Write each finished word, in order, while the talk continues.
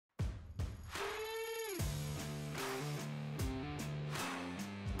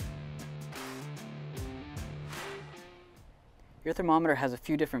Your thermometer has a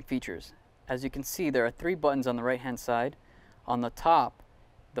few different features. As you can see, there are 3 buttons on the right hand side. On the top,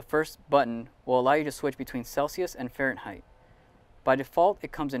 the first button will allow you to switch between Celsius and Fahrenheit. By default,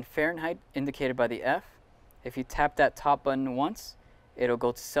 it comes in Fahrenheit, indicated by the F. If you tap that top button once, it'll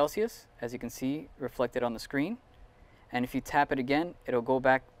go to Celsius, as you can see reflected on the screen. And if you tap it again, it'll go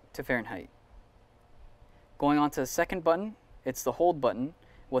back to Fahrenheit. Going on to the second button, it's the hold button.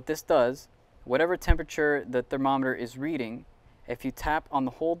 What this does, whatever temperature the thermometer is reading, if you tap on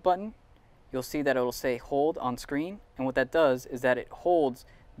the hold button, you'll see that it'll say hold on screen. And what that does is that it holds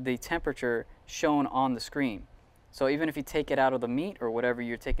the temperature shown on the screen. So even if you take it out of the meat or whatever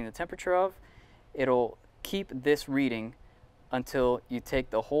you're taking the temperature of, it'll keep this reading until you take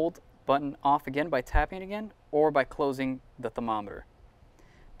the hold button off again by tapping it again or by closing the thermometer.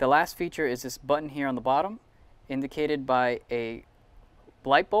 The last feature is this button here on the bottom, indicated by a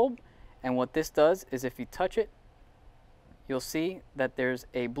light bulb. And what this does is if you touch it, you'll see that there's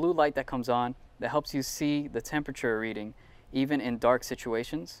a blue light that comes on that helps you see the temperature reading even in dark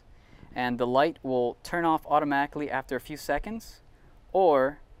situations. And the light will turn off automatically after a few seconds,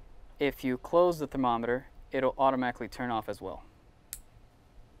 or if you close the thermometer, it'll automatically turn off as well.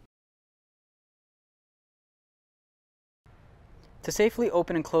 To safely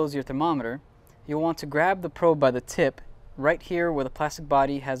open and close your thermometer, you'll want to grab the probe by the tip right here where the plastic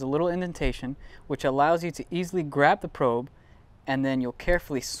body has a little indentation, which allows you to easily grab the probe, and then you'll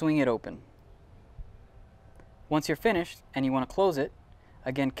carefully swing it open. Once you're finished and you want to close it,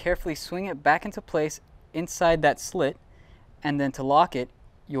 again carefully swing it back into place inside that slit, and then to lock it,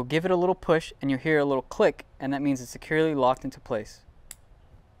 you'll give it a little push and you'll hear a little click, and that means it's securely locked into place.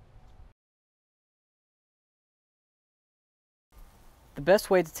 The best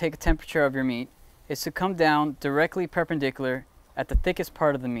way to take a temperature of your meat is to come down directly perpendicular at the thickest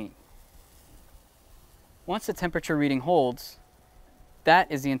part of the meat. Once the temperature reading holds,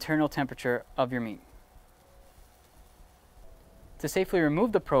 that is the internal temperature of your meat. To safely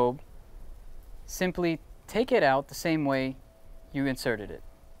remove the probe, simply take it out the same way you inserted it.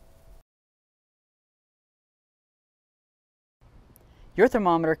 Your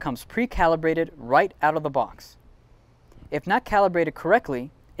thermometer comes pre-calibrated right out of the box. If not calibrated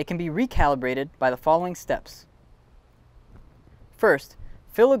correctly, it can be recalibrated by the following steps. First,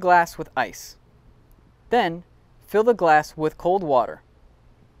 fill a glass with ice. Then, fill the glass with cold water.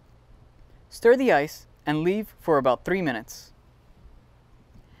 Stir the ice and leave for about 3 minutes.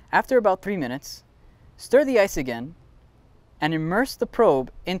 After about 3 minutes, stir the ice again and immerse the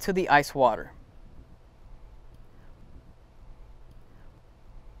probe into the ice water.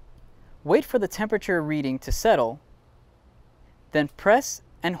 Wait for the temperature reading to settle, then press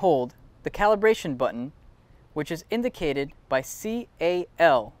and hold the calibration button, which is indicated by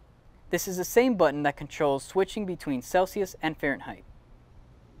CAL. This is the same button that controls switching between Celsius and Fahrenheit.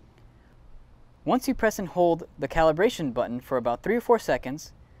 Once you press and hold the calibration button for about 3 or 4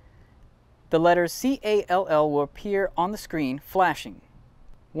 seconds, the letters CALL will appear on the screen flashing.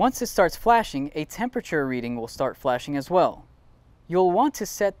 Once it starts flashing, a temperature reading will start flashing as well. You'll want to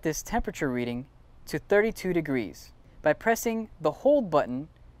set this temperature reading to 32 degrees. By pressing the hold button,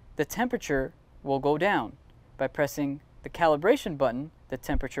 the temperature will go down. By pressing the calibration button, the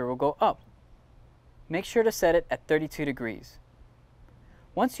temperature will go up. Make sure to set it at 32 degrees.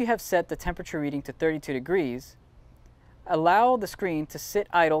 Once you have set the temperature reading to 32 degrees, allow the screen to sit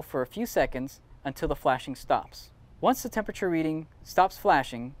idle for a few seconds until the flashing stops. Once the temperature reading stops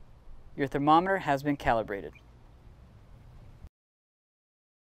flashing, your thermometer has been calibrated.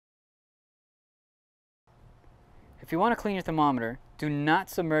 If you want to clean your thermometer, do not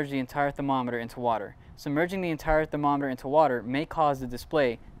submerge the entire thermometer into water. Submerging the entire thermometer into water may cause the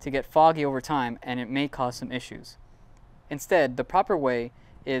display to get foggy over time, and it may cause some issues. Instead, the proper way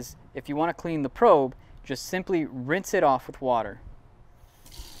is, if you want to clean the probe, just simply rinse it off with water.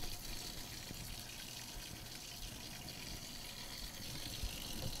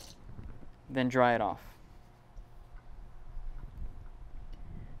 Then dry it off.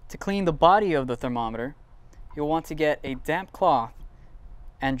 To clean the body of the thermometer, you'll want to get a damp cloth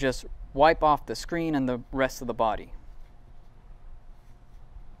and just wipe off the screen and the rest of the body.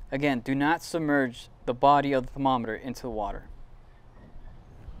 Again, do not submerge the body of the thermometer into the water.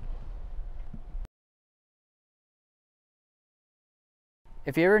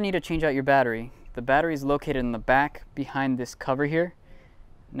 If you ever need to change out your battery, the battery is located in the back behind this cover here.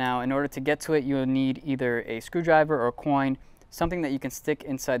 Now, in order to get to it, you'll need either a screwdriver or a coin, something that you can stick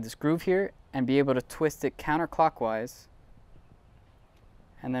inside this groove here and be able to twist it counterclockwise.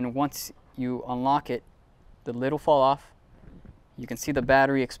 And then once you unlock it, the lid will fall off. You can see the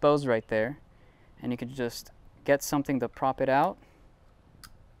battery exposed right there, and you can just get something to prop it out.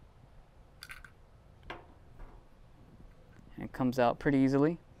 And it comes out pretty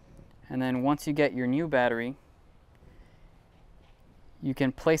easily. And then once you get your new battery, you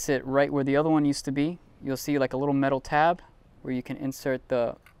can place it right where the other one used to be. You'll see like a little metal tab where you can insert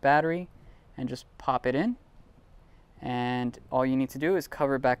the battery and just pop it in. And all you need to do is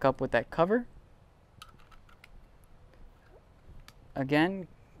cover it back up with that cover. Again,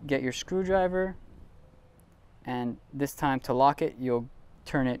 get your screwdriver, and this time to lock it, you'll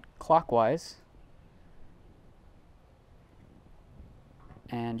turn it clockwise,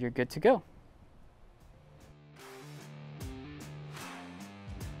 and you're good to go.